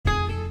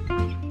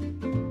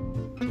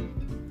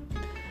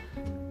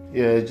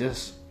Yeah,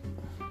 just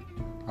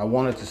I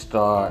wanted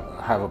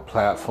to have a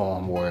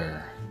platform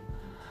where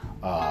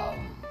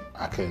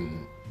I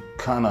can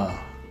kind of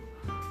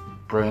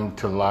bring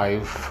to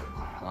life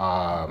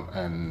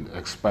and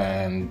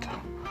expand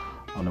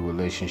on the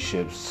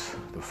relationships,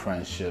 the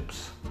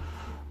friendships,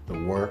 the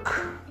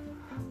work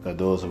that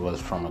those of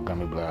us from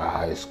Montgomery Blair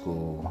High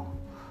School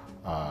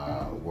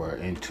were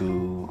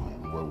into,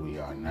 and what we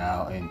are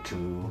now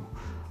into,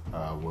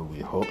 what we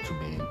hope to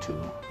be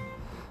into.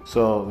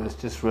 So it's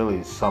just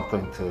really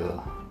something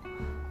to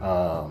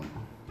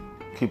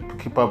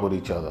keep up with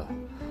each other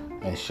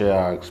and share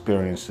our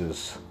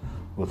experiences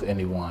with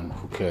anyone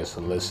who cares to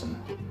listen.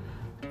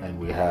 And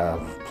we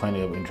have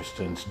plenty of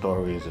interesting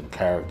stories and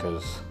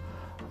characters,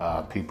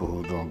 people who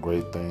are doing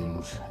great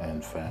things,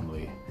 and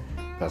family.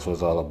 That's what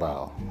it's all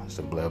about. It's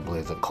the Blair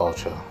Blaze of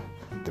culture,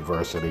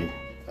 diversity,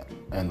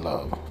 and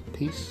love.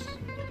 Peace.